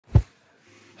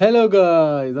Hello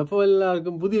guys, അപ്പോൾ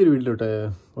എല്ലാവർക്കും പുതിയൊരു വീഡിയോയിലോട്ട്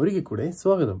ഒരിക്കൽ കൂടെ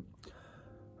സ്വാഗതം.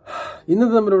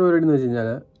 ഇന്നത്തെ നമ്മുടെ പരിപാടി എന്ന് വെച്ച് കഴിഞ്ഞാൽ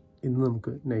ഇന്ന്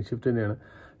നമുക്ക് നൈറ്റ് ഷിഫ്റ്റ് തന്നെയാണ്.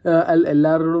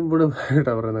 എല്ലാവരോടും കൂടെ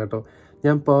കേട്ടോ പറയുന്നത് കേട്ടോ.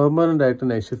 ഞാൻ പെർമനൻ്റ് ആയിട്ട്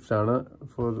നൈറ്റ് ഷിഫ്റ്റ് ആണ്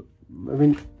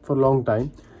for long time.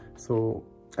 So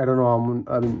I don't know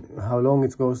how long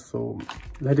it goes. So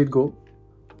let it go.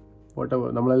 Whatever.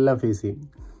 നമ്മളെല്ലാം ഫേസ് ചെയ്യും.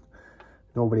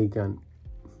 Nobody can.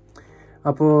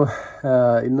 അപ്പോൾ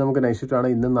ഇന്ന് നമുക്ക് നൈറ്റ് ഷിഫ്റ്റ് ആണ്.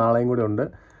 ഇന്നും നാളെയും കൂടെ ഉണ്ട്.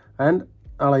 ആൻഡ്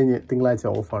നാളെ തിങ്കളാഴ്ച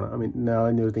ഓഫാണ്. നാളെ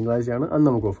ഒരു തിങ്കളാഴ്ചയാണ്, അന്ന്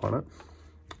നമുക്ക് ഓഫാണ്.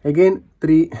 Again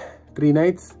three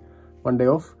nights 1 day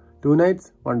off, 2 nights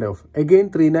 1 day off, again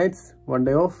 3 nights 1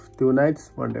 day off, 2 nights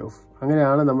 1 day off.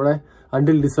 അങ്ങനെയാണ് നമ്മുടെ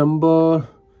അണ്ടിൽ ഡിസംബർ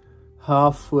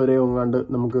ഹാഫ് വരെ ഒങ്ങാണ്ട്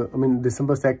നമുക്ക്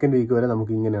ഡിസംബർ 2nd week വരെ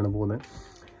നമുക്ക് ഇങ്ങനെയാണ് പോകുന്നത്.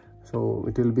 So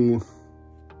it will be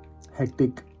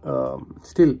hectic.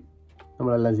 Still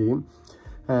നമ്മളെല്ലാം ചെയ്യും.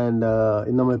 ആൻഡ്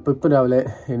നമ്മളിപ്പോൾ രാവിലെ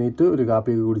എണീറ്റ് ഒരു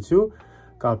കാപ്പിയൊക്കെ കുടിച്ചു.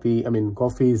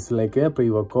 Coffee is like a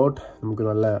pre-workout. നമുക്ക്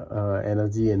നല്ല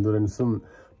എനർജി, എൻഡുറൻസും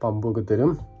പമ്പൊക്കെ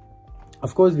തരും.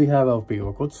 Of course we have our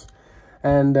pre-workouts.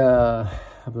 And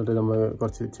അപ്പോൾ നമ്മൾ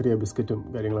കുറച്ച് ചെറിയ ബിസ്ക്കറ്റും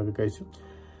കാര്യങ്ങളൊക്കെ കഴിച്ചു.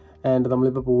 ആൻഡ്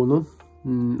നമ്മളിപ്പോൾ പോകുന്നു.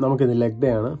 നമുക്കിന്ന് ലെഗ്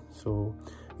ഡേ ആണ്. സോ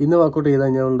ഇന്ന് വർക്കൗട്ട് ചെയ്ത്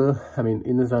കഴിഞ്ഞുകൊണ്ട്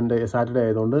ഇന്ന് സാറ്റർഡേ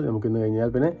ആയതുകൊണ്ട് നമുക്കിന്ന്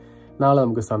കഴിഞ്ഞാൽ പിന്നെ നാളെ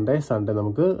നമുക്ക് സൺഡേ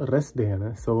നമുക്ക് റെസ്റ്റ് ഡേ ആണ്.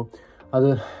 സോ അത്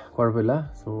കുഴപ്പമില്ല.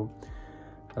 So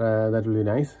that will be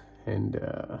nice. And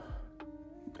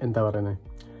എന്താ പറയുന്നത്,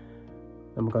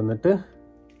 നമുക്ക് വന്നിട്ട്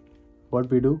വാട്ട്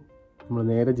വി ഡു, നമ്മൾ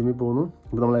നേരെ ജിമ്മിൽ പോകുന്നു.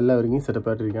 ഇപ്പോൾ നമ്മളെല്ലാം ഒരുങ്ങി setup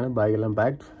ആയിട്ടിരിക്കുകയാണ്. ബാഗെല്ലാം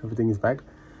packed, everything is packed.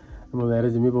 നമ്മൾ നേരെ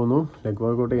ജിമ്മിൽ പോകുന്നു, ലെഗ്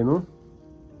വർക്കൗട്ട് ചെയ്യുന്നു,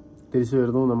 തിരിച്ചു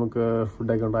വരുന്നു. നമുക്ക്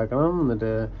ഫുഡൊക്കെ ഉണ്ടാക്കണം.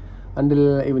 എന്നിട്ട് അണ്ടിൽ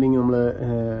ഈവനിങ് നമ്മൾ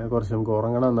കുറച്ച് നമുക്ക്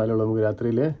ഉറങ്ങണം. എന്നാലും നമുക്ക്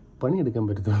രാത്രിയിൽ പണിയെടുക്കാൻ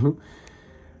പറ്റത്തുള്ളൂ.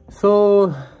 So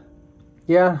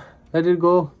yeah, let it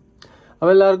go.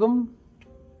 അപ്പോൾ എല്ലാവർക്കും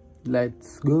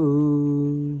ലെറ്റ്സ് ഗോ.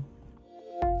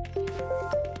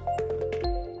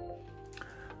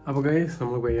 അപ്പോൾ ഗൈസ്,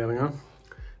 നമ്മൾ പോയി ഇറങ്ങാം.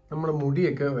 നമ്മുടെ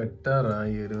മുടിയൊക്കെ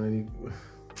വെട്ടാറായി വരും.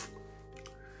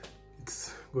 It's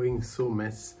going so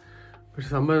mess. പക്ഷെ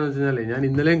സംഭവം എന്ന് വെച്ച് കഴിഞ്ഞാൽ ഞാൻ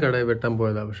ഇന്നലെയും കടയിൽ വെട്ടാൻ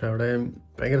പോയതാണ്. പക്ഷെ അവിടെ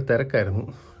ഭയങ്കര തിരക്കായിരുന്നു.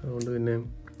 അതുകൊണ്ട് പിന്നെ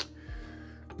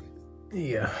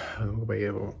നമുക്ക്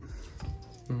പയ്യെ പോകാം.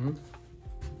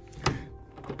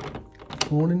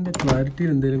 ഫോണിൻ്റെ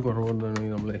ക്ലാരിറ്റിയിൽ എന്തെങ്കിലും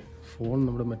കുറവുണ്ടെങ്കിൽ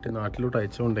നമ്മുടെ മറ്റേ നാട്ടിലോട്ട്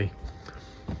അയച്ചുകൊണ്ടേ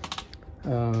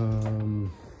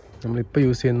നമ്മളിപ്പോൾ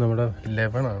യൂസ് ചെയ്യുന്നത് നമ്മുടെ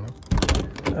 11 ആണ്.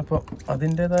 അപ്പോൾ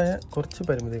അതിൻ്റേതായ കുറച്ച്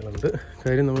പരിമിതികളുണ്ട്.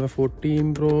 കാര്യം നമ്മൾ 14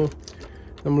 Pro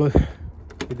നമ്മൾ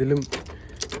ഇതിലും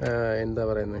എന്താ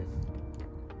പറയുന്നത്,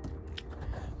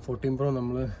 14 Pro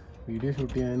നമ്മൾ വീഡിയോ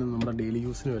ഷൂട്ട് ചെയ്യാനും നമ്മുടെ ഡെയിലി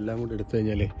യൂസിനും എല്ലാം കൂടി എടുത്തു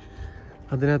കഴിഞ്ഞാൽ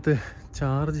അതിനകത്ത്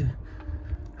ചാർജ്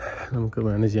നമുക്ക്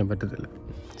മാനേജ് ചെയ്യാൻ പറ്റത്തില്ല.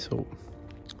 So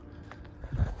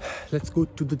let's go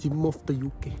to the gym of the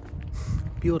UK,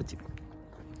 pure gym.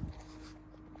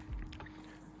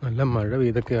 നല്ല മഴ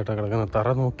പെയ്തൊക്കെ ആയിട്ടാണ് കിടക്കുന്നത്. തറ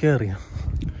നോക്കിയാൽ അറിയാം.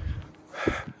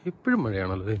 ഇപ്പോഴും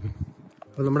മഴയാണല്ലോ.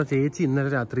 അപ്പോൾ നമ്മുടെ ചേച്ചി ഇന്നലെ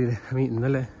രാത്രിയിൽ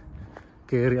ഇന്നലെ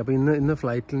കയറി. അപ്പോൾ ഇന്ന്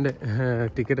ഫ്ലൈറ്റിൻ്റെ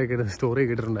ടിക്കറ്റൊക്കെ എടുത്ത് സ്റ്റോറി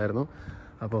കേട്ടിട്ടുണ്ടായിരുന്നു.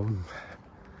 അപ്പം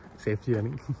സേഫ്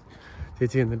ചെയ്യാനും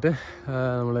ചേച്ചി എന്നിട്ട്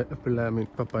നമ്മൾ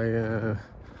പപ്പായ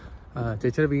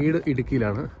ചേച്ചിയുടെ വീട്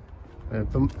ഇടുക്കിയിലാണ്.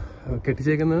 ഇപ്പം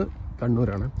കെട്ടിച്ചേക്കുന്നത്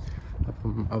കണ്ണൂരാണ്.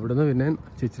 അപ്പം അവിടുന്ന് പിന്നെ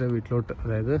ചേച്ചിയുടെ വീട്ടിലോട്ട്,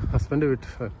 അതായത്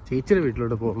ചേച്ചിയുടെ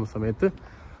വീട്ടിലോട്ട് പോകുന്ന സമയത്ത്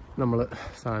നമ്മൾ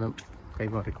സാധനം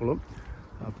കൈമാറിക്കോളും.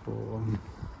 അപ്പോൾ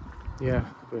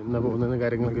എന്നാ പോകുന്ന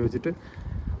കാര്യങ്ങളൊക്കെ വെച്ചിട്ട്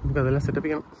നമുക്കതെല്ലാം സെറ്റപ്പ്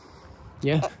ചെയ്യണം.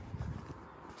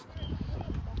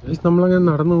 നമ്മളങ്ങനെ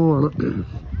നടന്നു പോവാണ്.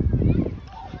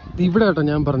 ഇവിടെ കേട്ടോ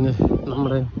ഞാൻ പറഞ്ഞേ,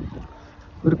 നമ്മുടെ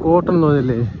ഒരു കോട്ടൺ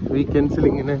തോന്നല്ലേ വീക്കെൻഡ്സിൽ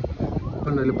ഇങ്ങനെ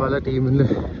ഉണ്ടല്ലോ പല ടീമിൻ്റെ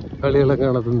കളികളൊക്കെ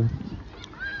നടത്തുന്നത്.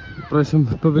 ഇപ്രാവശ്യം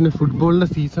ഇപ്പോൾ പിന്നെ ഫുട്ബോളിൻ്റെ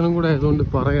സീസണും കൂടെ ആയതുകൊണ്ട്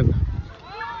പറയണ്ട,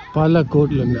 പല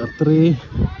കോട്ടിലുണ്ട്. അത്രയും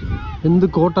എന്ത്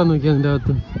കോട്ടാന്ന് നോക്കിയാൽ അതിൻ്റെ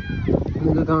അകത്ത്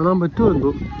നിങ്ങൾക്ക് കാണാൻ പറ്റുമോ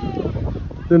എന്തോ.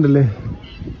 ഇതുണ്ടല്ലേ,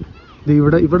 ഇത്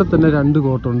ഇവിടെ തന്നെ 2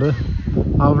 കോട്ടുണ്ട്.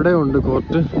 അവിടെ ഉണ്ട്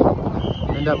കോട്ട്,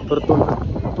 അതിൻ്റെ അപ്പുറത്തുണ്ട്.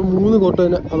 ഇപ്പം 3 കോട്ട്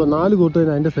തന്നെ, 4 കോട്ട്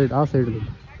തന്നെ അതിൻ്റെ സൈഡ്, ആ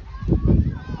സൈഡിലുണ്ട്.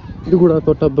 ഇത് കൂടാതെ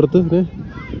തൊട്ടപ്പുറത്ത് പിന്നെ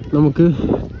നമുക്ക്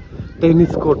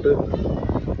ടെന്നീസ് കോട്ട്.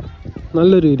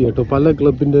 നല്ലൊരു ഏരിയ കേട്ടോ. പല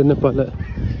ക്ലബിൻ്റെ തന്നെ പല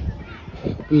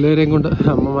പിള്ളേരെയും കൊണ്ട്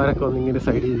അമ്മമാരൊക്കെ വന്ന് ഇങ്ങനെ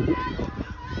സൈഡ് ചെയ്ത്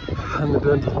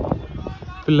എന്നിട്ട്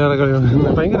പിള്ളേരെ കളി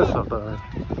ഭയങ്കര രസമാണ്.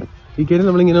 ഈ കാര്യം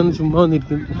നമ്മളിങ്ങനെ ഒന്ന് ചുമ്മാ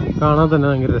വന്നിരിക്കും, കാണാൻ തന്നെ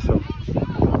ഭയങ്കര രസമാണ്.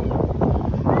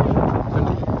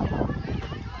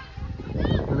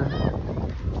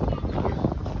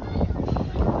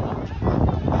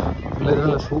 പിള്ളേർ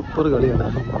നല്ല സൂപ്പർ കളിയാണ്.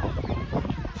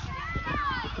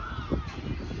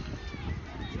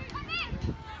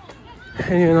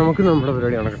 നമുക്ക് നമ്മുടെ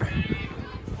പരിപാടി നടക്കട്ടെ.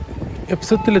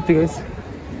 എപ്സത്തിലെത്തി ഗൈസ്.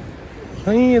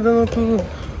 ഇതാ നോക്കൂ,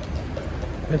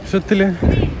 എപ്സത്തിൽ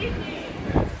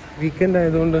വീക്കെൻഡ്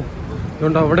ആയതുകൊണ്ട്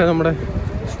അവിടെ നമ്മുടെ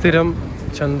സ്ഥിരം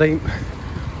ചന്തയും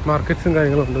മാർക്കറ്റ്സും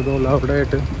കാര്യങ്ങളുണ്ട്. ഇതുകൊണ്ട് അവിടെ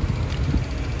ആയിട്ട്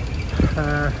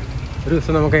ഒരു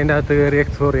ദിവസം നമുക്ക് അതിൻ്റെ അകത്ത് കയറി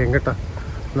എക്സ്പ്ലോർ ചെയ്യാം കേട്ടോ.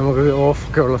 നമുക്ക്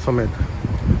ഓഫൊക്കെ ഉള്ള സമയത്ത്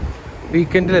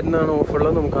വീക്കെൻഡിൽ എന്നാണ്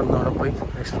ഓഫുള്ളത് നമുക്ക് അന്ന് അവിടെ പോയി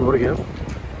എക്സ്പ്ലോർ ചെയ്യാം.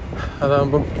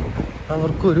 അതാകുമ്പം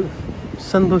അവർക്കൊരു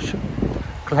സന്തോഷം.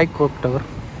 ക്ലൈക്ക് കോക്ക് ടവർ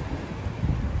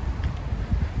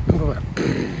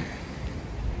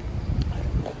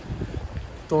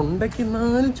തൊണ്ടയ്ക്ക്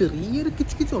എന്നാലും ചെറിയൊരു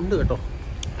കിച്ച് ഉണ്ട് കേട്ടോ.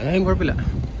 അതായും കുഴപ്പമില്ല.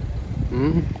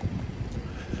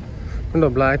 ഉണ്ടോ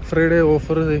ബ്ലാക്ക് ഫ്രൈഡേ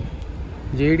ഓഫർ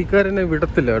ജേഡിക്കാരെന്നെ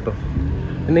വിടത്തില്ല കേട്ടോ.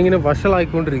 എന്നിങ്ങനെ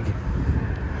വഷളായിക്കൊണ്ടിരിക്കും.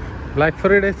 ബ്ലാക്ക്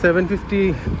ഫ്രൈഡേ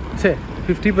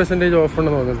 50% ഓഫ്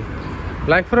ഉണ്ടെന്ന് തോന്നുന്നത്.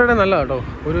 ബ്ലാക്ക് ഫ്രൈഡേ നല്ല കേട്ടോ.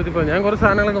 ഇപ്പോൾ ഞാൻ കുറച്ച്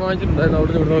സാധനങ്ങളൊക്കെ വാങ്ങിച്ചിട്ടുണ്ടായിരുന്നു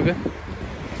അവിടെ നിന്ന് ഇവിടുന്നൊക്കെ.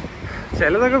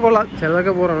 ചിലതൊക്കെ കൊള്ളാം,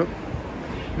 ചിലതൊക്കെ പോറാണ്.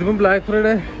 ഇതിപ്പം ബ്ലാക്ക്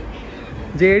ഫ്രൈഡേ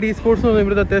JD സ്പോർട്സ് എന്ന് പറഞ്ഞാൽ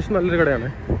ഇവിടുത്തെ അത്യാവശ്യം നല്ലൊരു കടയാണ്.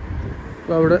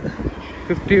 അപ്പോൾ അവിടെ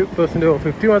 50% ഓഫ്.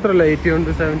 50 മാത്രമല്ല, 80 ഉണ്ട്,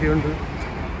 70 ഉണ്ട്.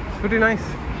 Very nice.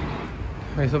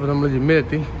 അപ്പോൾ നമ്മൾ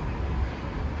ജിമ്മിലെത്തി.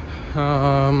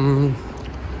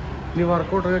 ഇനി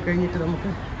വർക്കൗട്ടൊക്കെ കഴിഞ്ഞിട്ട് നമുക്ക്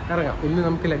ഇറങ്ങാം. ഇന്ന്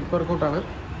നമുക്ക് leg വർക്കൗട്ടാണ്.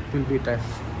 Will be time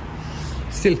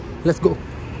still. Let's go.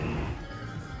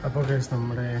 അപ്പോൾ ഗൈസ്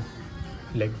നമ്മുടെ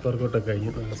ലെഗ് വർക്കൗട്ടൊക്കെ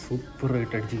കഴിഞ്ഞ് നല്ല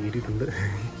സൂപ്പറായിട്ട് അടിച്ച് കയറിയിട്ടുണ്ട്.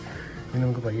 ഇനി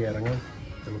നമുക്ക് പയ്യെ ഇറങ്ങാം.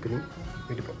 നമുക്കിനി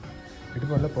വീട്ടിൽ പോകാം. വീട്ടിൽ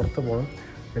പോകല്ല, പുറത്ത് പോകണം.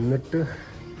 എന്നിട്ട്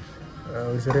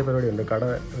ഒരു ചെറിയ പരിപാടിയുണ്ട്.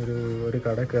 ഒരു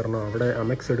കട കയറണം. അവിടെ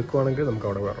അമെക്സ് എടുക്കുവാണെങ്കിൽ നമുക്ക്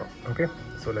അവിടെ കയറണം. Okay,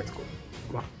 so let's go.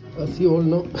 വാ. As you all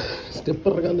no, step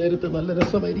ഇറങ്ങാൻ നേരത്തെ നല്ല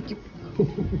രസമായിരിക്കും.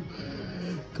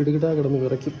 കിടുകിടാ കിടന്ന്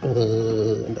വിറയ്ക്കും.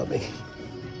 എൻ്റെ അമ്മേ.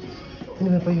 ഇനി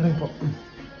പയ്യെ ഇറങ്ങിപ്പോ.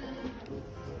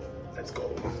 Let's go.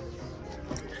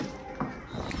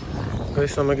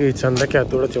 ഗൈസ്, നമുക്ക് ഈ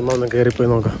ചന്തക്കകത്തൂടെ ചുമ്മാ ഒന്ന് കയറിപ്പോയി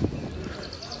നോക്കാം.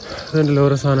 അതുണ്ടല്ലോ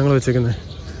ഓരോ സാധനങ്ങൾ വെച്ചേക്കുന്നത്.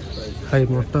 ഹൈ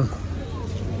മുട്ട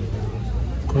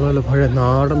കൊള്ളാമല്ലോ. പഴയ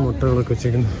നാടൻ മുട്ടകളൊക്കെ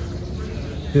വെച്ചേക്കുന്നത്.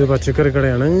 ഇത് പച്ചക്കറി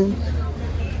കടയാണ്.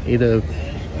 ഇത്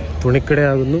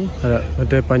തുണിക്കടയാകുന്നു.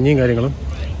 മറ്റേ പഞ്ഞിയും കാര്യങ്ങളും.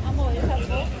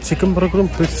 ചിക്കൻ ബർഗറും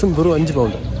ഫിഷും വെറും 5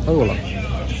 പൗണ്ട്. അത് കൊള്ളാം.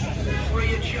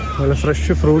 നല്ല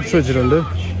ഫ്രഷ് ഫ്രൂട്ട്സ് വെച്ചിട്ടുണ്ട്.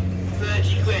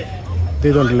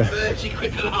 ഇതുണ്ടല്ലേ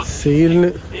സെയിലിന്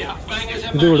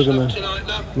ഇത് കൊടുക്കുന്ന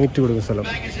മീറ്റ് കൊടുക്കുന്ന സ്ഥലം.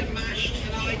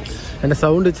 എൻ്റെ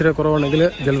സൗണ്ട് ഇച്ചിരി കുറവാണെങ്കിൽ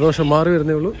ജലദോഷം മാറി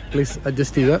വരുന്നേ ഉള്ളൂ. പ്ലീസ്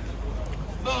അഡ്ജസ്റ്റ് ചെയ്യുക.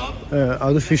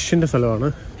 അത് ഫിഷിൻ്റെ സ്ഥലമാണ്.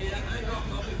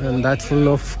 And that's full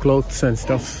of clothes and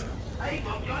stuff.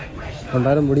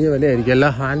 ഉണ്ടാലും മുടിയ വിലയായിരിക്കും.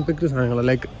 എല്ലാം ഹാൻഡ് പിക്ഡ് സാധനങ്ങൾ.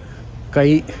 ലൈക്ക്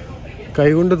കൈ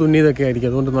കൊണ്ട് തുന്നിയതൊക്കെ ആയിരിക്കും.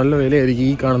 അതുകൊണ്ട് നല്ല വിലയായിരിക്കും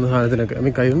ഈ കാണുന്ന സാധനത്തിനൊക്കെ.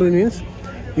 കൈ കൊണ്ട് മീൻസ്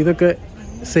ഇതൊക്കെ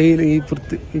സെയിൽ ഈ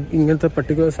ഇങ്ങനത്തെ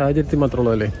പർട്ടിക്കുലർ സാഹചര്യത്തിൽ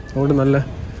മാത്രമുള്ളതല്ലേ. അതുകൊണ്ട് നല്ല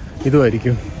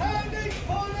ഇതുമായിരിക്കും,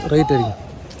 റേറ്റ് ആയിരിക്കും.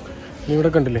 ഇവിടെ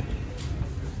കണ്ടില്ലേ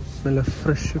നല്ല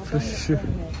ഫ്രഷ്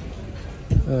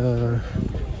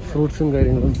ഫ്രൂട്ട്സും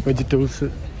കാര്യങ്ങളും, വെജിറ്റബിൾസ്.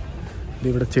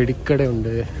 ഇവിടെ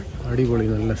ചെടിക്കടയുണ്ട്. അടിപൊളി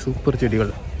നല്ല സൂപ്പർ ചെടികൾ.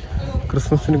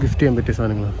 ക്രിസ്മസിന് ഗിഫ്റ്റ് ചെയ്യാൻ പറ്റിയ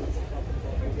സാധനങ്ങളാണ്.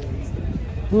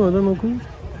 അതാ നോക്കൂ,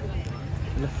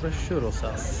 നല്ല ഫ്രഷ്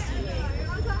റോസാസ്.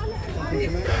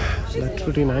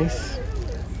 Very nice.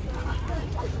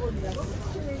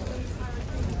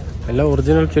 എല്ലാം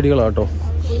ഒറിജിനൽ ചെടികളാട്ടോ.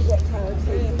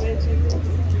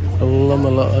 എല്ലാം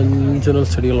നല്ല ഒറിജിനൽ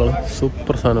ചെടികളാണ്.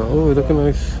 സൂപ്പർ സാധനം. ഓ, ഇതൊക്കെ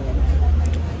നൈസ്.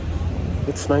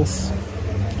 It's nice.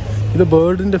 ഇത്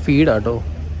ബേർഡിൻ്റെ ഫീഡാട്ടോ.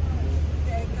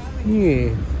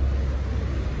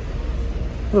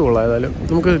 അത് കൊള്ളാം. ഏതായാലും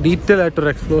നമുക്ക് ഡീറ്റെയിൽ ആയിട്ടൊരു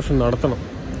എക്സ്പ്ലോഷൻ നടത്തണം.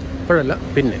 ഇപ്പോഴല്ല,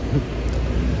 പിന്നെ.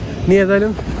 ഇനി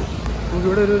ഏതായാലും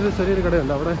നമുക്കിവിടെ ഒരു ചെറിയൊരു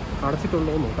കടയുണ്ട്. അവിടെ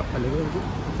അടച്ചിട്ടുണ്ടോ എന്ന് നോക്കാം. അല്ലെങ്കിൽ നമുക്ക്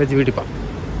വെച്ച് വീട്ടിൽ പോകാം.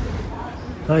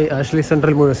 ഹായ്, ആഷ്ലി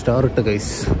സെൻട്രൽ മുഴുവൻ സ്റ്റാർ ഇട്ട്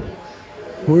ഗൈസ്.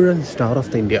 മുഴുവൻ സ്റ്റാർ ഓഫ്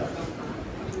ദ ഇന്ത്യ.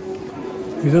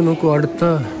 ഇത് നോക്കൂ, അടുത്ത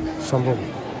സംഭവം.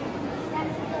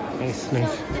 Nice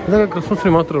nice. ഇതൊക്കെ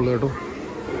ക്രിസ്മസിന് മാത്രമേ ഉള്ളൂ കേട്ടോ.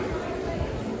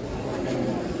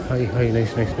 High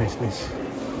nice nice nice nice.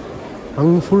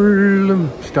 അങ്ങ് ഫുള്ളും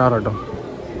സ്റ്റാർ കേട്ടോ.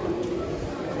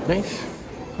 നൈസ്.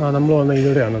 നമ്മൾ വന്ന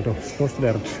ഇവിടെയാണ് കേട്ടോ, സ്പോർട്സ്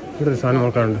ഡയറക്റ്റ്. ഇവിടെ ഒരു സാധനം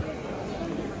നോക്കാറുണ്ട്.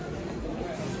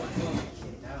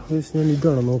 ഞാൻ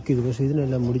ഇതാണ് നോക്കിയത്. പക്ഷേ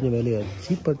ഇതിനെല്ലാം മുടിഞ്ഞ വിലയാണ്.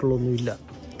 ചീപ്പായിട്ടുള്ളൊന്നും ഇല്ല.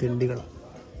 തെണ്ടികൾ.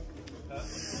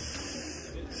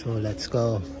 So let's go.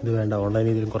 ഇത് വേണ്ട,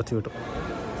 ഓൺലൈനിൽ ഇതിലും കുറച്ച് കിട്ടും.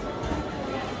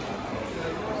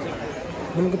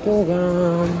 നമുക്ക്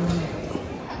പോകാം.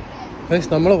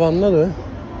 നമ്മൾ വന്നത്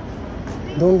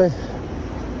ഇതുകൊണ്ട്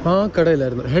ആ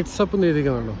കടയിലായിരുന്നു. ഹെഡ്സപ്പ് എന്ന്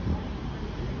എഴുതിക്കുന്നുണ്ടോ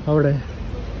അവിടെ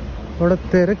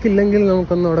തിരക്കില്ലെങ്കിൽ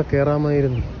നമുക്കൊന്ന് അവിടെ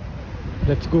കയറാമായിരുന്നു.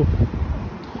 Let's go.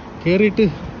 കയറിയിട്ട്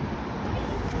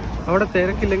അവിടെ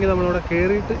തിരക്കില്ലെങ്കിൽ നമ്മളവിടെ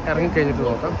കയറിയിട്ട് ഇറങ്ങിക്കഴിഞ്ഞിട്ട്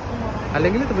നോക്കാം.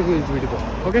 അല്ലെങ്കിൽ നമുക്ക് വീട്ടിൽ പോകാം.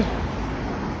 ഓക്കെ.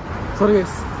 സോറി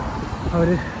ഗൈസ്, അവർ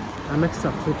അമെക്സ്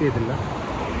അപ്സെറ്റ് ചെയ്തില്ല.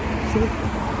 സോ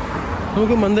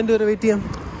നമുക്ക് മന്തിൻ്റെ വരെ വെയിറ്റ് ചെയ്യാം.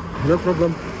 No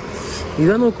problem.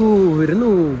 ഇതാ നോക്കൂ, വരുന്നു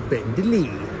ബെന്റിലി.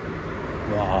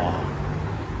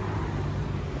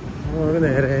 നമുക്ക്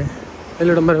നേരെ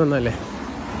എല്ലിടം വരെ വന്നല്ലേ,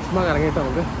 ചുമ്മാ കറങ്ങിയിട്ട്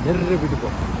നമുക്ക് നേരെ വീട്ടിൽ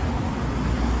പോകാം.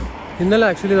 ഇന്നലെ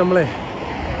ആക്ച്വലി നമ്മളെ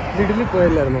ലിഡിലിൽ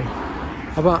പോയല്ലായിരുന്നു.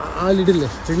 അപ്പോൾ ആ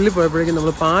ലിഡിലിൽ പോയപ്പോഴേക്കും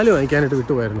നമ്മൾ പാല് വാങ്ങിക്കാനായിട്ട്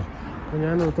വിട്ടുപോയായിരുന്നു. അപ്പോൾ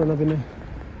ഞാൻ ഓർത്ത് വന്നാൽ പിന്നെ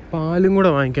പാലും കൂടെ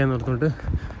വാങ്ങിക്കാൻ ഓർത്തുകൊണ്ട്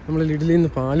നമ്മൾ ലിഡിലിൽ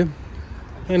നിന്ന് പാലും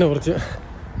അങ്ങനെ കുറച്ച്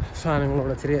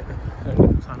സാധനങ്ങളോടെ ചെറിയ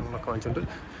സാധനങ്ങളൊക്കെ വാങ്ങിച്ചുകൊണ്ട്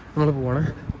നമ്മൾ പോവാണ്.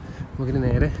 നമുക്കിന്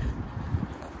നേരെ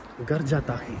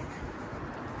ഗർജാത്താഹി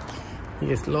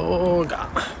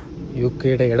UK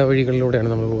ഇടവഴികളിലൂടെയാണ്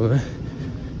നമ്മൾ പോകുന്നത്.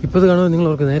 ഇപ്പോൾ ഇത് കാണുമ്പോൾ നിങ്ങൾ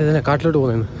ഓർക്ക് നേരെ തന്നെ കാട്ടിലോട്ട്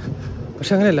പോകുന്നതെന്ന്.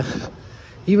 പക്ഷെ അങ്ങനെയല്ല,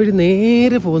 ഈ വഴി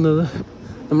നേരെ പോകുന്നത്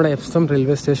നമ്മുടെ എഫ്സം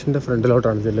റെയിൽവേ സ്റ്റേഷൻ്റെ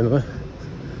ഫ്രണ്ടിലോട്ടാണ് ചെല്ലുന്നത്.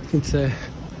 ഇറ്റ്സ്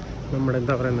നമ്മുടെ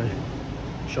എന്താ പറയുന്നത്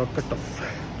ഷോർട്ട്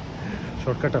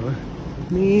കട്ടാണ്.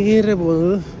 നേരെ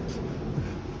പോകുന്നത്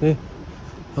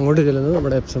അങ്ങോട്ട് ചെല്ലുന്നത്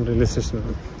നമ്മുടെ എഫ്സം റെയിൽവേ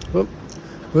സ്റ്റേഷനാണ്. അപ്പം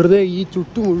വെറുതെ ഈ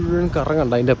ചുറ്റും മുഴുവൻ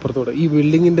കറങ്ങണ്ട. അതിൻ്റെ അപ്പുറത്തോടെ ഈ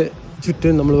ബിൽഡിങ്ങിൻ്റെ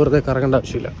ചുറ്റും നമ്മൾ വെറുതെ കറങ്ങേണ്ട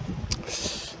ആവശ്യമില്ല.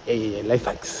 Life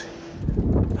hacks.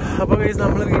 അപ്പോൾ ഗൈസ്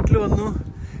നമ്മൾ വീട്ടിൽ വന്നു.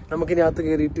 നമുക്കിനകത്ത്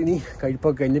കയറിയിട്ട് ഇനി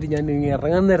കഴിപ്പൊക്കെ കഴിഞ്ഞിട്ട് ഞാൻ ഇനി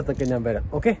ഇറങ്ങാൻ നേരത്തൊക്കെ ഞാൻ വരാം.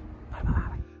 ഓക്കെ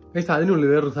ഗൈസ്, അതിനുള്ളിൽ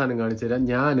വേറൊരു സാധനം കാണിച്ചു തരാം.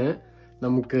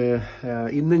 നമുക്ക്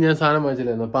ഇന്ന് ഞാൻ സാധനം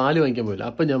വാങ്ങിച്ചില്ലായിരുന്നു, പാല് വാങ്ങിക്കാൻ പോയില്ല.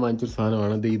 അപ്പം ഞാൻ വാങ്ങിച്ചൊരു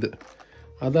സാധനമാണ് ഇത്.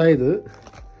 അതായത്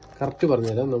കറക്റ്റ്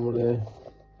പറഞ്ഞുതരാം. നമ്മുടെ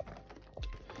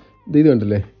ഇത്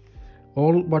കണ്ടില്ലേ,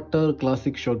 all butter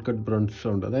classic short cut browns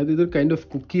ഉണ്ട്. അതായത് ഇതൊരു കൈൻഡ് ഓഫ്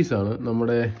കുക്കീസാണ്.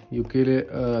 നമ്മുടെ UK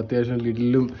അത്യാവശ്യം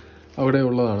ലിഡിലും അവിടെ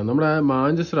ഉള്ളതാണ്. നമ്മുടെ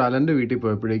മാഞ്ചസ്റ്റർ അലൻ്റെ വീട്ടിൽ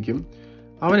പോയപ്പോഴേക്കും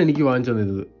അവൻ എനിക്ക് വാങ്ങിച്ചു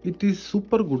തന്നത്. ഇറ്റ് ഈസ്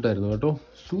സൂപ്പർ ഗുഡായിരുന്നു കേട്ടോ.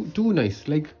 To nice.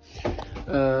 Like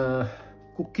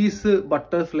cookies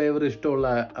butter flavour ഇഷ്ടമുള്ള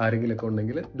ആരെങ്കിലുമൊക്കെ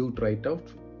ഉണ്ടെങ്കിൽ ഡു ട്രൈ ഇറ്റ് ഔട്ട്.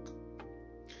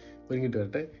 ഒരുങ്ങിട്ട്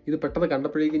വരട്ടെ. ഇത് പെട്ടെന്ന്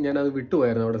കണ്ടപ്പോഴേക്കും ഞാൻ അത്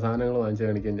വിട്ടുപോയായിരുന്നു അവിടെ സാധനങ്ങൾ വാങ്ങിച്ച്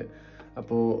കാണിക്കാൻ ഞാൻ.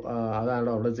 അപ്പോൾ അതാണ്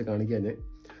അവിടെ വെച്ച് കാണിക്കാൻ ഞാൻ.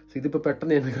 സോ ഇതിപ്പോൾ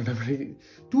പെട്ടെന്ന് ഞാൻ കണ്ടപ്പോഴേക്കും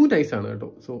ടു നൈസാണ് കേട്ടോ.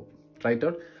 So try it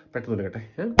out. പെട്ടെന്ന് എടുക്കട്ടെ.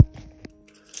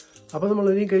 അപ്പോൾ നമ്മൾ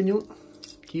ഇനി കഴിഞ്ഞു.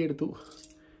 കീ എടുത്തു.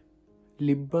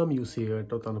 ലിപ് ബാം യൂസ് ചെയ്യുക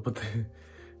കേട്ടോ തണുപ്പത്ത്.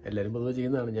 എല്ലാവരും പൊതുവെ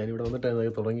ചെയ്യുന്നതാണ്. ഞാനിവിടെ വന്നിട്ടാണ്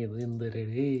അതൊക്കെ തുടങ്ങിയത്.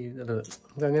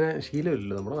 നമുക്ക് അങ്ങനെ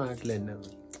ശീലമില്ലല്ലോ നമ്മുടെ നാട്ടിൽ തന്നെ.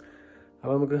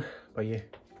 അപ്പോൾ നമുക്ക് പയ്യെ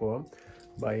പോവാം.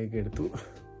 ബാഗൊക്കെ എടുത്തു.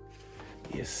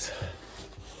 യെസ്,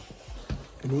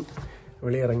 ഇനി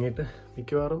വെളി ഇറങ്ങിയിട്ട്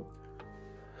മിക്കവാറും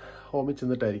ഹോമിൽ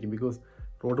ചെന്നിട്ടായിരിക്കും. ബിക്കോസ്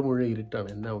റോഡ് മുഴുവൻ ഇരുട്ടാണ്,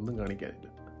 എന്നാ ഒന്നും കാണിക്കാനില്ല.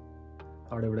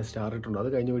 അവിടെ ഇവിടെ സ്റ്റാർ ഇട്ടുണ്ട്, അത്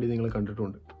കഴിഞ്ഞ വഴി നിങ്ങൾ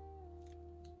കണ്ടിട്ടുണ്ട്.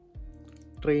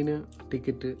 Train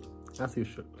ticket as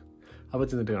usual. അപ്പോൾ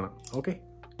ചെന്നിട്ട് കാണാം. Okay,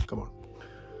 come on.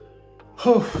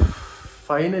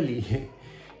 ഫൈനലി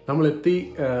നമ്മളെത്തി.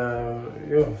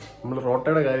 നമ്മൾ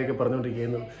റോട്ടയുടെ കാര്യമൊക്കെ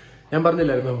പറഞ്ഞുകൊണ്ടിരിക്കുന്നു. ഞാൻ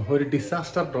പറഞ്ഞില്ലായിരുന്നു ഒരു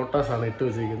ഡിസാസ്റ്റർ റോട്ടാസാണ് ഇട്ട്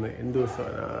വെച്ചിരിക്കുന്നത്. എന്ത്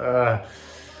ദിവസമാണ്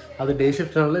അത്, ഡേ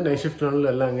ഷിഫ്റ്റാണെങ്കിലും നൈറ്റ് ഷിഫ്റ്റാണെങ്കിലും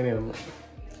എല്ലാം അങ്ങനെയാണ്.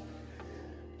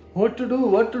 വാട്ട്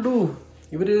ടു ഡു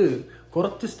ഇവർ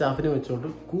കുറച്ച് സ്റ്റാഫിനെ വെച്ചുകൊണ്ട്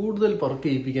കൂടുതൽ വർക്ക്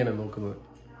ചെയ്യിപ്പിക്കാനാണ് നോക്കുന്നത്.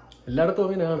 എല്ലായിടത്തും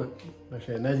അങ്ങനെയാണ്.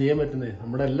 പക്ഷെ എന്നാ ചെയ്യാൻ പറ്റുന്നത്,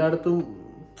 നമ്മുടെ എല്ലായിടത്തും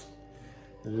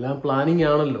എല്ലാം പ്ലാനിങ്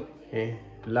ആണല്ലോ.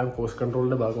 എല്ലാം കോസ്റ്റ്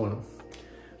കൺട്രോളിൻ്റെ ഭാഗമാണ്.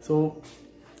 സോ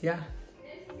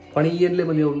പണി ചെയ്യല്ലേ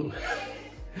മതിയാവുള്ളൂ.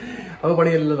 അപ്പോൾ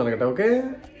പണിയെല്ലാം നടക്കട്ടെ. ഓക്കെ.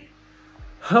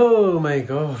 My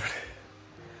God.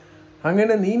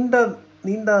 അങ്ങനെ നീണ്ട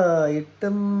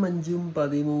 8ഉം 5ഉം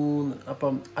 13.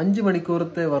 അപ്പം 5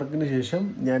 മണിക്കൂറത്തെ വർക്കിന് ശേഷം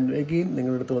ഞാൻ അഗെയിൻ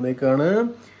നിങ്ങളുടെ അടുത്ത് വന്നേക്കാണ്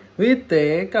with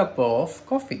a cup of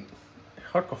coffee.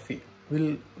 Hot coffee will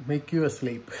make you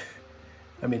asleep.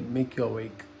 Make you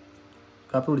അവൈക്ക്.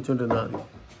 കാപ്പി കുടിച്ചുകൊണ്ടിരുന്നാൽ മതി,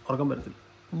 ഉറക്കം വരത്തില്ല.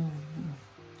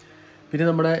 പിന്നെ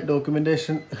നമ്മുടെ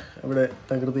ഡോക്യുമെൻറ്റേഷൻ ഇവിടെ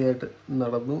തകൃതിയായിട്ട്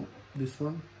നടന്നു. ദിസ്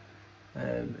വൺ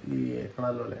ആൻഡ് ഈ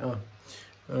കാണാമല്ലോ അല്ലേ,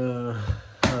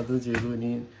 അത് ചെയ്തു.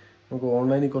 ഇനി നമുക്ക്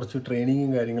ഓൺലൈനിൽ കുറച്ച്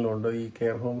ട്രെയിനിങ്ങും കാര്യങ്ങളും ഉണ്ട്. ഈ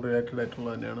കെയർ ഹോം റിലേറ്റഡ്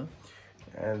ആയിട്ടുള്ളത് തന്നെയാണ്.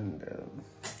 ആൻഡ്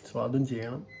സോ അതും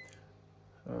ചെയ്യണം.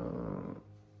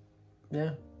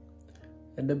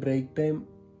 എൻ്റെ ബ്രേക്ക് ടൈം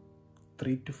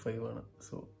 3 to 5 ആണ്.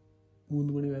 സോ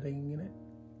 3 മണി വരെ ഇങ്ങനെ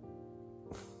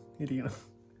ഇരിക്കണം.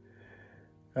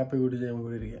 കാപ്പി കുടിച്ച് നമുക്ക്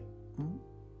ഇവിടെ ഇരിക്കാം.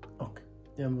 ഓക്കെ,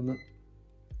 ഞാൻ ഒന്ന്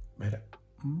വരാം.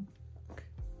 ഓക്കെ.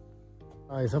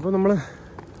 അപ്പോൾ നമ്മൾ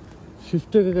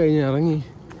ഷിഫ്റ്റൊക്കെ കഴിഞ്ഞ് ഇറങ്ങി.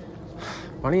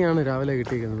 പണിയാണ് രാവിലെ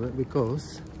കിട്ടിയിരിക്കുന്നത്. ബിക്കോസ്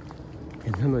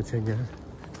എന്താണെന്ന് വെച്ച് കഴിഞ്ഞാൽ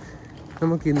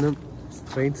നമുക്കിന്നും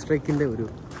ട്രെയിൻ സ്ട്രൈക്കിൻ്റെ ഒരു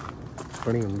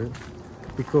പണിയുണ്ട്.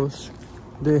 ബിക്കോസ്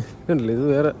ഇത് കണ്ടില്ലേ, ഇത്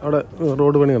വേറെ അവിടെ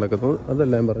റോഡ് പണി നടക്കുന്നത്.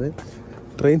 അതെല്ലാം പറഞ്ഞ്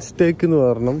ട്രെയിൻ സ്ട്രൈക്ക് എന്ന്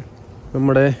പറഞ്ഞാൽ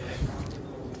നമ്മുടെ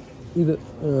ഇത്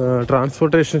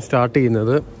ട്രാൻസ്പോർട്ടേഷൻ സ്റ്റാർട്ട്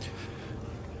ചെയ്യുന്നത്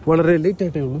വളരെ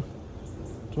ലേറ്റായിട്ടേ ഉള്ളൂ.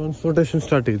 ട്രാൻസ്പോർട്ടേഷൻ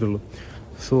സ്റ്റാർട്ട് ചെയ്തുള്ളൂ.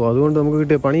 സോ അതുകൊണ്ട് നമുക്ക്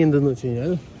കിട്ടിയ പണി എന്തെന്ന് വെച്ച്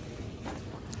കഴിഞ്ഞാൽ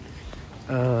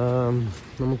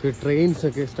നമുക്ക്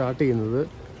ട്രെയിൻസൊക്കെ സ്റ്റാർട്ട് ചെയ്യുന്നത്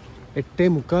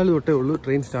 8:45 തൊട്ടേ ഉള്ളൂ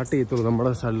ട്രെയിൻ സ്റ്റാർട്ട് ചെയ്യത്തുള്ളൂ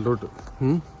നമ്മുടെ സ്ഥലത്തോട്ട്.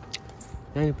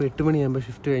 ഞാനിപ്പോൾ 8 മണിയാകുമ്പോൾ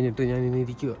ഷിഫ്റ്റ് കഴിഞ്ഞിട്ട് ഞാൻ ഇനി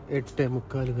ഇരിക്കുക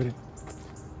 8:45 വരെ.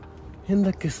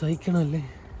 എന്തൊക്കെ സഹിക്കണമല്ലേ.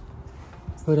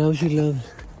 ഒരാവശ്യമില്ലാതെ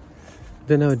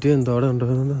ഇതെന്നെ പറ്റിയ എന്തോ അവിടെ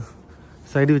ഉണ്ടോ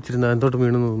സൈഡിൽ വെച്ചിരുന്ന എന്തോട്ട്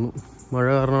വീണെന്ന് തോന്നുന്നു. മഴ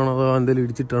കാരണമാണോ അതോ എന്തെങ്കിലും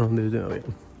ഇടിച്ചിട്ടാണോ എന്തെങ്കിലും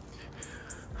അറിയാം.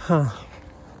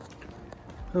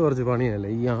 അത് കുറച്ച് പണിയല്ലേ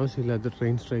ഈ ആവശ്യമില്ലാത്ത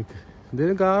ട്രെയിൻ സ്ട്രൈക്ക്.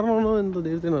 എന്തെങ്കിലും കാരണമാണോ എന്തോ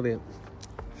ദൈവത്തിനറിയാം.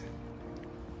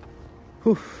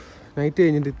 നൈറ്റ്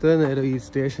കഴിഞ്ഞിട്ട് ഇത്രയും നേരം ഈ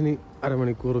സ്റ്റേഷനിൽ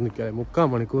അരമണിക്കൂർ നിൽക്കാം, 3/4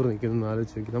 മണിക്കൂർ നിൽക്കുന്നതെന്ന്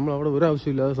ആലോചിച്ച് നോക്കി. നമ്മളവിടെ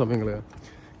ഒരാവശ്യമില്ലാത്ത സമയങ്ങളാണ്.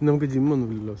 നമുക്ക്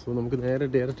ജിമ്മൊന്നുമില്ലല്ലോ. സോ നമുക്ക് നേരെ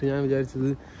ഡയറക്റ്റ് ഞാൻ വിചാരിച്ചത്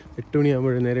 8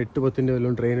 മണിയാകുമ്പോഴേ നേരെ 8:10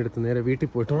 വല്ലതും ട്രെയിൻ എടുത്ത് നേരെ വീട്ടിൽ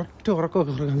പോയിട്ട് ഒറ്റ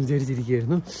ഉറക്കമൊക്കെ ഉറങ്ങാൻ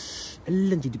വിചാരിച്ചിരിക്കുകയായിരുന്നു.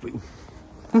 എല്ലാം ചുറ്റിപ്പോയി.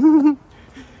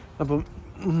 അപ്പം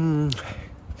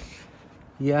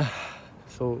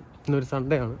സോ ഇന്നൊരു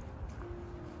സൺഡേ ആണ്.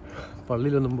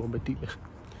 പള്ളിയിലൊന്നും പോകാൻ പറ്റിയില്ല.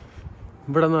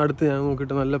 ഇവിടെ നിന്ന് അടുത്ത് ഞാൻ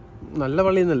നോക്കിയിട്ട് നല്ല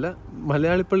പള്ളിയെന്നല്ല,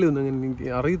 മലയാളി പള്ളിയൊന്നും അങ്ങനെ എനിക്ക്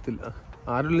അറിയത്തില്ല.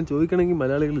 ആരെല്ലാം ചോദിക്കണമെങ്കിൽ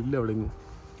മലയാളികളില്ല അവിടെ ഒന്നും.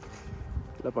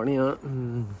 നല്ല പണിയാണ്.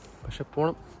 പക്ഷെ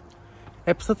പോകണം.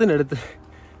 എപ്സത്തിനടുത്ത്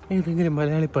ഏതെങ്കിലും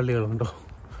മലയാളി പള്ളികളുണ്ടോ?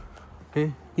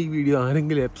 ഈ വീഡിയോ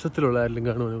ആരെങ്കിലും എപ്സത്തിലുള്ള ആരെങ്കിലും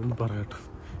കാണുവാനോ ഒന്ന് പറയട്ടോ.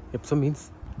 എപ്സം മീൻസ്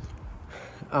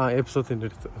എപ്സത്തിൻ്റെ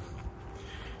അടുത്ത്.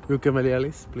 UK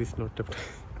Malayalees please note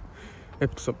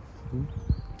Epsom.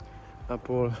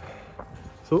 അപ്പോൾ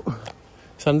സോ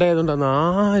സൺഡേ ആയതുകൊണ്ടാണ്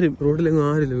ആരും റോഡിലെങ്ങും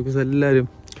ആരില്ല. ബിക്കോസ് എല്ലാവരും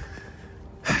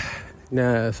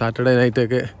സാറ്റർഡേ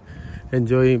നൈറ്റൊക്കെ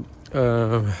എൻജോയ് ചെയ്യും.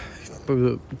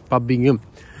 പബ്ബിങ്ങും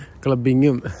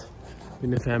ക്ലബിങ്ങും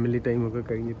പിന്നെ ഫാമിലി ടൈമൊക്കെ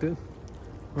കഴിഞ്ഞിട്ട്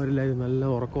അവരെല്ലാവരും നല്ല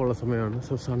ഉറക്കമുള്ള സമയമാണ്.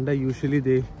 So Sunday usually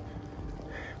they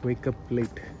wake up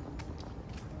late.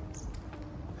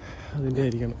 അതിൻ്റെ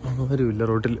ആയിരിക്കണം. ആരുമില്ല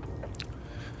റോട്ടിൽ.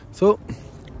 സോ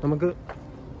നമുക്ക്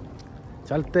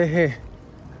ചലത്തെ ഹേ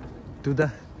ടു ദ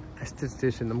എസ്റ്റേറ്റ്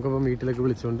സ്റ്റേഷൻ. നമുക്കപ്പം വീട്ടിലേക്ക്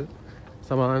വിളിച്ചുകൊണ്ട്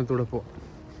സമാധാനത്തോടെ പോവാം.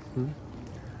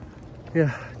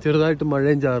 ചെറുതായിട്ട്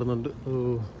മഴയും ചാറുന്നുണ്ട്,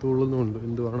 തുള്ളുന്നുമുണ്ട്.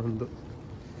 എന്തുവാണോ എന്തോ.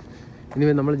 ഇനി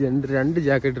നമ്മൾ 2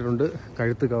 ജാക്കറ്റ് ഇട്ടിട്ടുണ്ട്,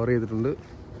 കഴുത്ത് കവർ ചെയ്തിട്ടുണ്ട്.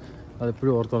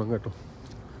 അതെപ്പോഴും ഓർത്തോണം കേട്ടോ.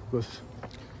 ബിക്കോസ്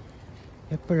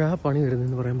എപ്പോഴാണ് പണി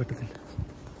വരുന്നതെന്ന് പറയാൻ പറ്റത്തില്ല.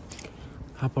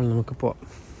 അപ്പോൾ നമുക്ക് പോവാം.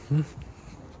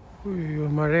 അയ്യോ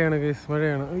മഴയാണ് കേസ്,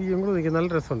 മഴയാണ്. അയ്യോ ഇങ്ങോട്ട് നിൽക്കുക. നല്ല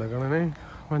രസമുണ്ട് കാണാനേ.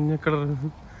 മഞ്ഞക്കളർ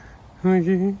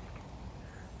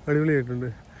അടിപൊളിയായിട്ടുണ്ട്.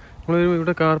 നമ്മൾ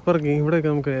ഇവിടെ കാർ പാർക്കിങ്, ഇവിടെയൊക്കെ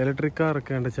നമുക്ക് ഇലക്ട്രിക്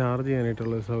കാറൊക്കെ ഉണ്ട് ചാർജ്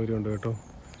ചെയ്യാനായിട്ടുള്ള സൗകര്യം ഉണ്ട് കേട്ടോ.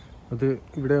 അത്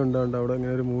ഇവിടെ ഉണ്ടാണ്ട് അവിടെ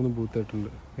അങ്ങനെ ഒരു 3 ബൂത്തായിട്ടുണ്ട്.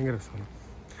 ഭയങ്കര രസമാണ്.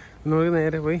 നമുക്ക്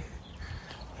നേരെ പോയി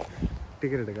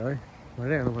ടിക്കറ്റ് എടുക്കാം.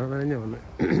 മഴയാണ്, മഴ നനഞ്ഞ വന്ന്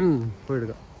പോയി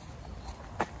എടുക്കാം.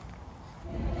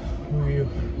 അയ്യോ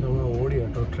നമ്മൾ ഓടി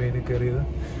കേട്ടോ ട്രെയിനിൽ കയറിയത്.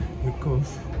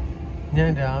 ബിക്കോസ് ഞാൻ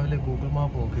രാവിലെ ഗൂഗിൾ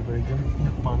മാപ്പ് നോക്കിയപ്പോഴേക്കും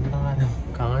പണ്ടാരം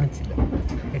കാണിച്ചില്ല.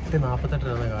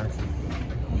 8:48 കാണിച്ചത്.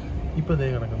 ഇപ്പോൾ ഇതേ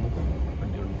കിടക്കുന്നു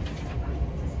വണ്ടിയുണ്ട്.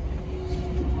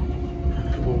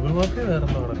 ഗൂഗിൾ മാപ്പിൽ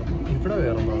വേറെന്തോ കിടക്കും, ഇവിടെ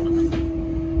വേറെന്തോ കിടക്കും.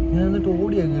 ഞാൻ എന്നിട്ട്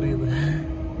ഓടിയാണ് കയറിയത്.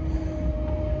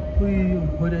 അയ്യോ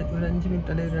ഒരു 5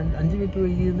 മിനിറ്റ് അല്ലെങ്കിൽ 5 മിനിറ്റ്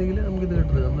വൈകിയിരുന്നെങ്കിൽ നമുക്കിത്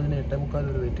കിട്ടുന്നത്. നമ്മളിതിന്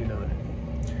 8:45 വെയിറ്റ് ചെയ്യില്ല അവരെ.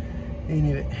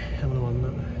 എനിവേ നമ്മൾ വന്ന്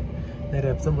നേരെ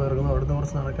എപ്സം പോയിറങ്ങുന്നു. അവിടുന്ന്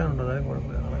കുറച്ച് നടക്കാനുണ്ട്, അതായത്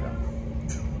കുഴപ്പമില്ല, നടക്കാം.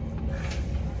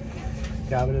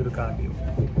 രാവിലെ ഒരു കാർഡിയോ.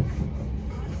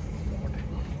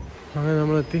 അങ്ങനെ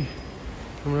നമ്മളെത്തി.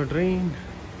 നമ്മുടെ ട്രെയിൻ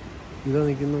ഇതാ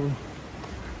നിൽക്കുന്നു.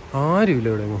 ആരുമില്ല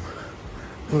ഇവിടെ.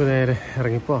 നമുക്ക് നേരെ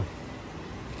ഇറങ്ങിപ്പോവാം.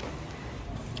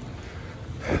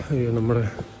 അയ്യോ നമ്മുടെ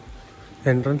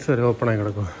എൻട്രൻസ് വരെ ഓപ്പണായി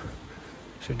കിടക്കും.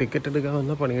 പക്ഷെ ടിക്കറ്റ് എടുക്കാൻ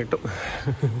വന്ന പണി കിട്ടും.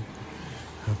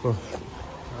 അപ്പോൾ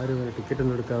ആരും ടിക്കറ്റ്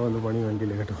ഒന്നും എടുക്കാൻ വന്ന പണി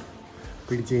കണ്ടില്ല കേട്ടോ.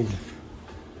 പിടിച്ച് കഴിഞ്ഞു.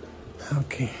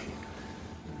 ഓക്കെ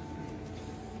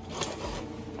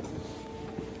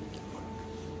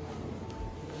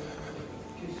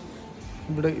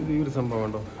ഇവിടെ ഈ ഒരു സംഭവം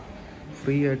ഉണ്ടോ,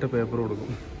 ഫ്രീ ആയിട്ട് പേപ്പർ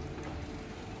കൊടുക്കും.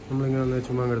 നമ്മളിങ്ങനെ ഒന്ന്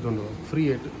ചുമ്മാ എടുത്തുകൊണ്ട് പോകും ഫ്രീ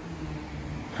ആയിട്ട്.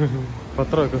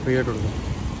 പത്രമൊക്കെ ഫ്രീ ആയിട്ട് കൊടുക്കും.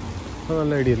 അത്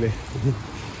നല്ല ഐഡിയ അല്ലേ?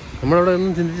 നമ്മളവിടെ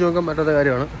ഒന്നും ചിന്തിച്ച് നോക്കാൻ പറ്റാത്ത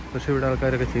കാര്യമാണ്, പക്ഷെ ഇവിടെ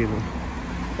ആൾക്കാരൊക്കെ ചെയ്യുന്നു.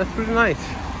 That's pretty nice.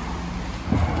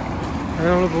 അത്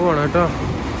നമ്മൾ പോവാണ് കേട്ടോ,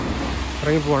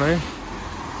 ഇറങ്ങിപ്പോവാണേ.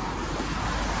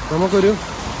 നമുക്കൊരു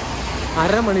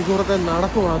അരമണിക്കൂറത്തെ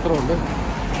നടപ്പ് മാത്രമുണ്ട്.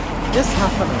 Just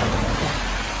half an hour.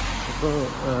 അപ്പോൾ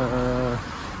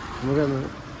നമുക്കന്ന്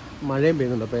മഴയും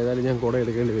പെയ്യുന്നുണ്ട്. അപ്പോൾ ഏതായാലും ഞാൻ കുട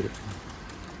എടുക്കേണ്ടി വരും.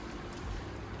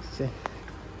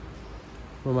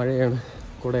 അപ്പോൾ മഴയാണ്.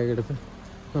 കുടയൊക്കെ എടുത്ത്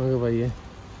നമുക്ക് പയ്യെ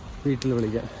വീട്ടിൽ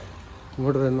വിളിക്കാം.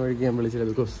 ഇങ്ങോട്ട് വരുന്ന വഴിക്ക് ഞാൻ വിളിച്ചില്ല,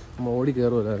 ബിക്കോസ് ഓടി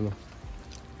കയറുമല്ലായിരുന്നു.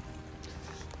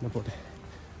 എന്നാൽ പോട്ടെ,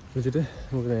 വിളിച്ചിട്ട്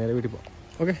നമുക്ക് നേരെ വീട്ടിൽ പോകാം.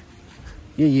 ഓക്കെ.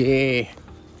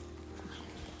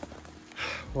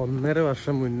 1.5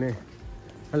 വർഷം മുന്നേ,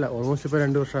 അല്ല ഓൾമോസ്റ്റ് ഇപ്പോൾ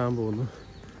 2 വർഷം ആകാൻ പോകുന്നു.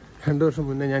 2 വർഷം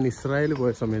മുന്നേ ഞാൻ ഇസ്രായേൽ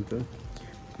പോയ സമയത്ത്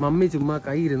മമ്മി ചുമ്മാ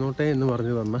കൈ ഇരുന്നോട്ടെ എന്ന്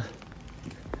പറഞ്ഞു തന്ന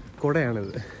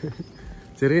കുടയാണിത്.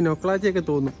 ചെറിയ നൊക്ലാച്ചിയൊക്കെ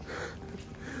തോന്നും.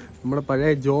 നമ്മുടെ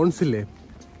പഴയ ജോൺസില്ലേ,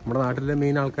 നമ്മുടെ നാട്ടിലെ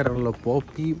മെയിൻ ആൾക്കാരാണല്ലോ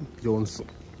പോപ്പി ജോൺസും.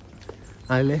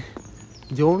 അതിലെ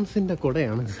ജോൺസിൻ്റെ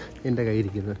കുടയാണ് എൻ്റെ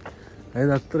കയ്യിരിക്കുന്നത്.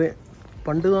 അതായത്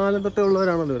പണ്ട് കാലം തൊട്ടേ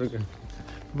ഉള്ളവരാണല്ലോ ഇവരൊക്കെ.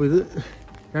 അപ്പോൾ ഇത്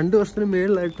 2 വർഷത്തിന്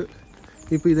മേളിലായിട്ട്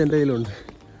ഇപ്പോൾ ഇതെൻ്റെ കയ്യിലുണ്ട്.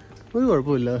 ഒരു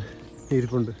കുഴപ്പമില്ല,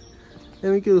 ഇരിപ്പുണ്ട്.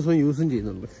 മിക്ക ദിവസവും യൂസും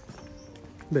ചെയ്യുന്നുണ്ട്.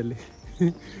 ഇതല്ലേ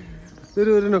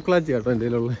ഒരു നൊക്ലാച്ചി കേട്ടോ എൻ്റെ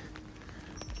കയ്യിലുള്ള.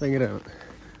 ഭയങ്കരമാണ്.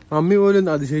 മമ്മി പോലും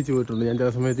അതിശയിച്ച് പോയിട്ടുണ്ട് ഞാൻ ചില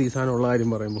സമയത്ത് ഈ സാധനം ഉള്ള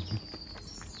കാര്യം പറയുമ്പോൾ.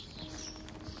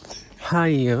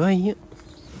 അയ്യോ അയ്യ,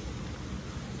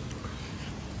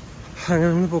 അങ്ങനെ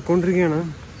നമ്മൾ പൊയ്ക്കൊണ്ടിരിക്കുകയാണ്.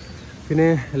 പിന്നെ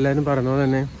എല്ലാവരും പറഞ്ഞ പോലെ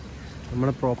തന്നെ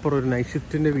നമ്മുടെ പ്രോപ്പർ ഒരു നൈറ്റ്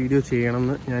ഷിഫ്റ്റിൻ്റെ വീഡിയോ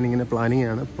ചെയ്യണമെന്ന് ഞാനിങ്ങനെ പ്ലാനിങ്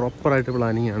ആണ്, പ്രോപ്പറായിട്ട്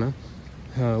പ്ലാനിങ് ആണ്.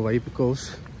 വൈ ബിക്കോസ്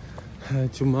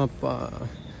ചുമ്മാ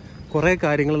കുറേ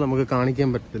കാര്യങ്ങൾ നമുക്ക് കാണിക്കാൻ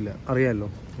പറ്റത്തില്ല, അറിയാമല്ലോ.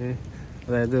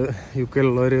 അതായത് UK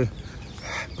യിലുള്ളവർ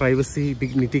പ്രൈവസി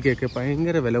ഡിഗ്നിറ്റിക്കൊക്കെ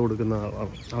ഭയങ്കര വില കൊടുക്കുന്ന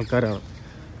ആൾക്കാരാണ്.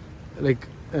 ലൈക്ക്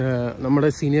നമ്മുടെ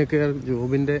സീനിയർ കെയർ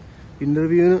ജോബിൻ്റെ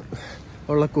ഇൻ്റർവ്യൂവിന്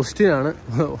ഉള്ള ക്വസ്റ്റ്യനാണ്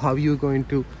how you going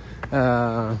to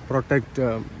protect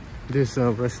this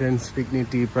residents'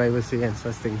 dignity, privacy and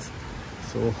such things.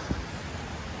 So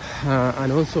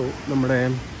and also നമ്മുടെ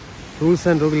റൂൾസ്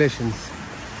ആൻഡ് റെഗുലേഷൻസ്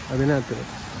അതിനകത്ത്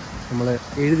നമ്മൾ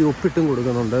എഴുതി ഒപ്പിട്ടും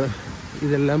കൊടുക്കുന്നുണ്ട്.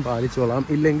 ഇതെല്ലാം പാലിച്ചോളാം,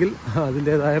 ഇല്ലെങ്കിൽ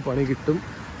അതിൻ്റേതായ പണി കിട്ടും,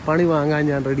 പണി വാങ്ങാൻ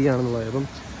ഞാൻ റെഡിയാണെന്നുള്ളത്. അപ്പം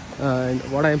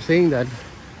what I am saying that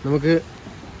നമുക്ക്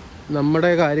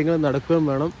നമ്മുടെ കാര്യങ്ങൾ നടക്കുകയും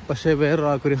വേണം, പക്ഷേ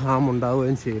വേറൊരാൾക്കൊരു ഹാം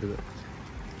ഉണ്ടാവുകയും ചെയ്യരുത്.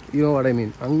 You know what I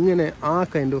mean. അങ്ങനെ ആ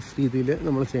കൈൻഡ് ഓഫ് രീതിയിൽ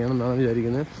നമ്മൾ ചെയ്യണം എന്നാണ്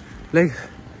വിചാരിക്കുന്നത്. ലൈക്ക്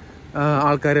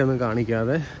ആൾക്കാരെ ഒന്നും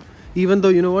കാണിക്കാതെ, even though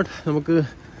you know what, നമുക്ക്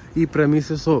ഈ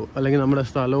പ്രമിസസോ അല്ലെങ്കിൽ നമ്മുടെ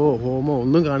സ്ഥലമോ ഹോമോ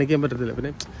ഒന്നും കാണിക്കാൻ പറ്റത്തില്ല.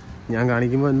 പിന്നെ ഞാൻ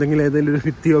കാണിക്കുമ്പോൾ എന്തെങ്കിലും ഏതെങ്കിലും ഒരു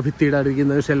ഭിത്തിയുടെ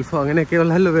അടുക്കുന്ന ഷെൽഫോ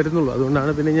അങ്ങനെയൊക്കെയുള്ളല്ലോ വരുന്നുള്ളൂ.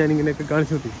 അതുകൊണ്ടാണ് പിന്നെ ഞാൻ ഇങ്ങനെയൊക്കെ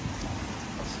കാണിച്ചു നോക്കി.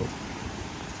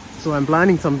 So I M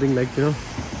planning something like you know,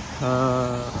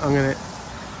 അങ്ങനെ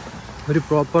ഒരു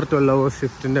പ്രോപ്പർ 12 hours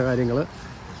ഷിഫ്റ്റിൻ്റെ കാര്യങ്ങൾ.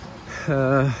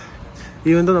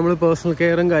 ഈവൻ ദോ നമ്മൾ പേഴ്സണൽ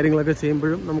കെയറും കാര്യങ്ങളൊക്കെ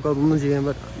ചെയ്യുമ്പോഴും നമുക്കതൊന്നും ചെയ്യാൻ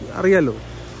അറിയാമല്ലോ,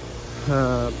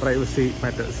 പ്രൈവസി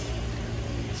മാറ്റേഴ്സ്.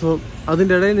 സോ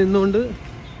അതിൻ്റെ ഇടയിൽ നിന്നുകൊണ്ട്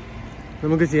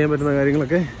നമുക്ക് ചെയ്യാൻ പറ്റുന്ന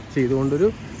കാര്യങ്ങളൊക്കെ ചെയ്തുകൊണ്ടൊരു,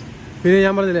 പിന്നെ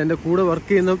ഞാൻ പറഞ്ഞില്ല, എൻ്റെ കൂടെ വർക്ക്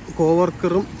ചെയ്യുന്ന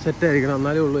കോവർക്കറും സെറ്റായിരിക്കണം,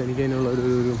 എന്നാലേ ഉള്ളൂ എനിക്ക് അതിനുള്ള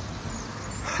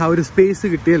ആ ഒരു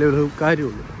സ്പേസ് കിട്ടിയാലേ ഒരു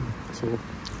കാര്യമുള്ളൂ. സോ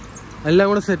എല്ലാം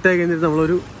കൂടെ സെറ്റായി കഴിഞ്ഞിട്ട്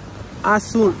നമ്മളൊരു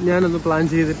സൂൺ ഞാനൊന്ന് പ്ലാൻ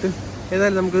ചെയ്തിട്ട്,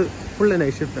 ഏതായാലും നമുക്ക് ഫുൾ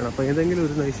നൈറ്റ് ഷിഫ്റ്റാണ്, അപ്പോൾ ഏതെങ്കിലും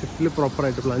ഒരു നൈറ്റ് ഷിഫ്റ്റിൽ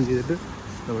പ്രോപ്പറായിട്ട് പ്ലാൻ ചെയ്തിട്ട്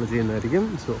നമ്മൾ ചെയ്യുന്നതായിരിക്കും.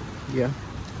 സോ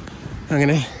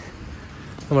അങ്ങനെ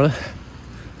നമ്മൾ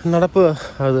നടപ്പ്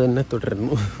അത് തന്നെ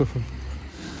തുടരുന്നു.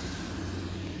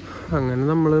 അങ്ങനെ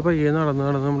നമ്മൾ പയ്യെ നടന്ന്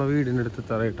നമ്മുടെ വീടിൻ്റെ അടുത്ത്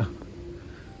എത്താറായിട്ടാ.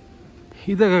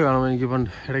 ഇതൊക്കെ കാണുമ്പോൾ എനിക്ക് പണ്ട്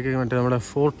ഇടയ്ക്കൊക്കെ മറ്റേ നമ്മുടെ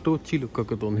ഫോർട്ട് കൊച്ചി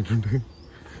ലുക്കൊക്കെ തോന്നിയിട്ടുണ്ട്.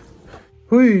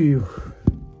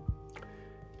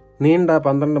 നീണ്ട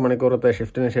 12 മണിക്കൂറത്തെ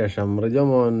ഷിഫ്റ്റിന് ശേഷം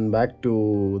റിജോമോൻ ബാക്ക് ടു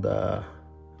ദ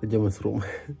റിജോമോൻസ് റൂം.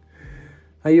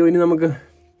 അയ്യോ, ഇനി നമുക്ക്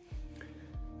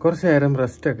കുറച്ച് നേരം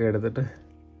റെസ്റ്റൊക്കെ എടുത്തിട്ട്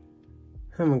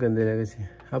നമുക്ക് എന്തെങ്കിലുമൊക്കെ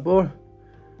ചെയ്യാം. അപ്പോൾ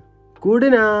ഗുഡ്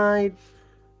നൈറ്റ്.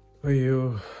 അയ്യോ,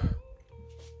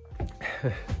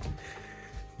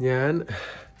 ഞാൻ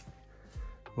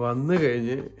വന്നു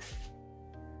കഴിഞ്ഞ്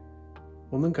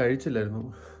ഒന്നും കഴിച്ചില്ലായിരുന്നു,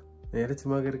 നേരെ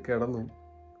ചുമ്മാ കയറി കിടന്നു.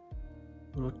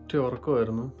 ഒറ്റ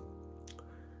ഉറക്കമായിരുന്നു.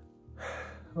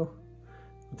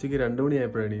 ഉച്ചയ്ക്ക് 2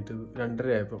 മണിയായപ്പോഴാണ് എണീറ്റത്,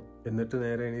 2:30 ആയപ്പോൾ. എന്നിട്ട്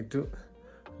നേരെ എണീറ്റു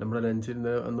നമ്മുടെ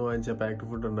ലഞ്ചിന് അന്ന് വാങ്ങിച്ച പാക്ഡ്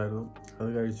ഫുഡ് ഉണ്ടായിരുന്നു, അത്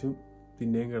കഴിച്ചു,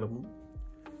 പിന്നെയും കിടന്നു.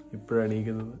 ഇപ്പോഴാണ്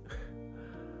എണീക്കുന്നത്.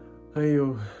 അയ്യോ,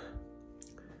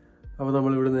 അപ്പോൾ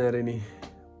നമ്മളിവിടെ നേരെ ഇനി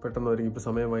പെട്ടെന്ന് ഒരുങ്ങി. ഇപ്പോൾ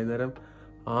സമയം വൈകുന്നേരം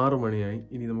 6 മണിയായി.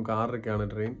 ഇനി നമുക്ക് 6:30ക്കാണ്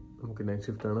ട്രെയിൻ, നമുക്ക് നൈറ്റ്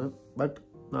ഷിഫ്റ്റാണ്. ബട്ട്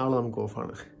നാളെ നമുക്ക്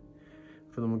ഓഫാണ്.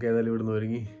 അപ്പോൾ നമുക്ക് ഏതായാലും ഇവിടുന്ന്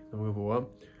ഒരുങ്ങി നമുക്ക് പോവാം.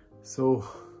 സോ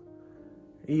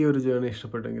ഈ ഒരു ജേർണി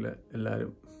ഇഷ്ടപ്പെട്ടെങ്കിൽ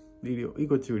എല്ലാവരും ഈ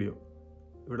കൊച്ചു വീഡിയോ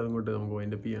ഇവിടെ അങ്ങോട്ട് നമുക്ക്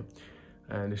വൈൻഡപ്പ് ചെയ്യാം.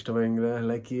 ആൻഡ് ഇഷ്ടമായെങ്കിൽ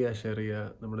ലൈക്ക് ചെയ്യുക, ഷെയർ ചെയ്യുക,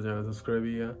 നമ്മുടെ ചാനൽ സബ്സ്ക്രൈബ്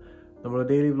ചെയ്യുക. നമ്മൾ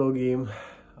ഡെയിലി വ്ലോഗ് ചെയ്യും,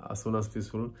 ആസ് സൂൺ ആസ്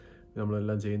പീസ്ഫുൾ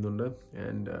നമ്മളെല്ലാം ചെയ്യുന്നുണ്ട്.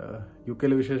 ആൻഡ്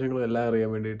UK വിശേഷങ്ങളും എല്ലാം അറിയാൻ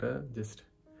വേണ്ടിയിട്ട് ജസ്റ്റ്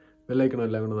ബെല്ലൈക്കണം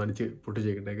എല്ലാം കൊണ്ട് നടിച്ച്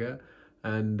പൊട്ടിച്ചേക്കിട്ടേക്ക്.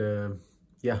 ആൻഡ്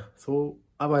സോ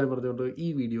ആ കാര്യം പറഞ്ഞുകൊണ്ട് ഈ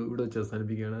വീഡിയോ ഇവിടെ വെച്ച്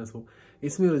അവസാനിപ്പിക്കുകയാണ്. സോ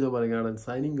ഇസ്മി റിജോ പറയുകയാണ്,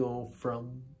 സൈനിങ് ഓഫ് ഫ്രം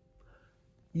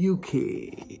UK.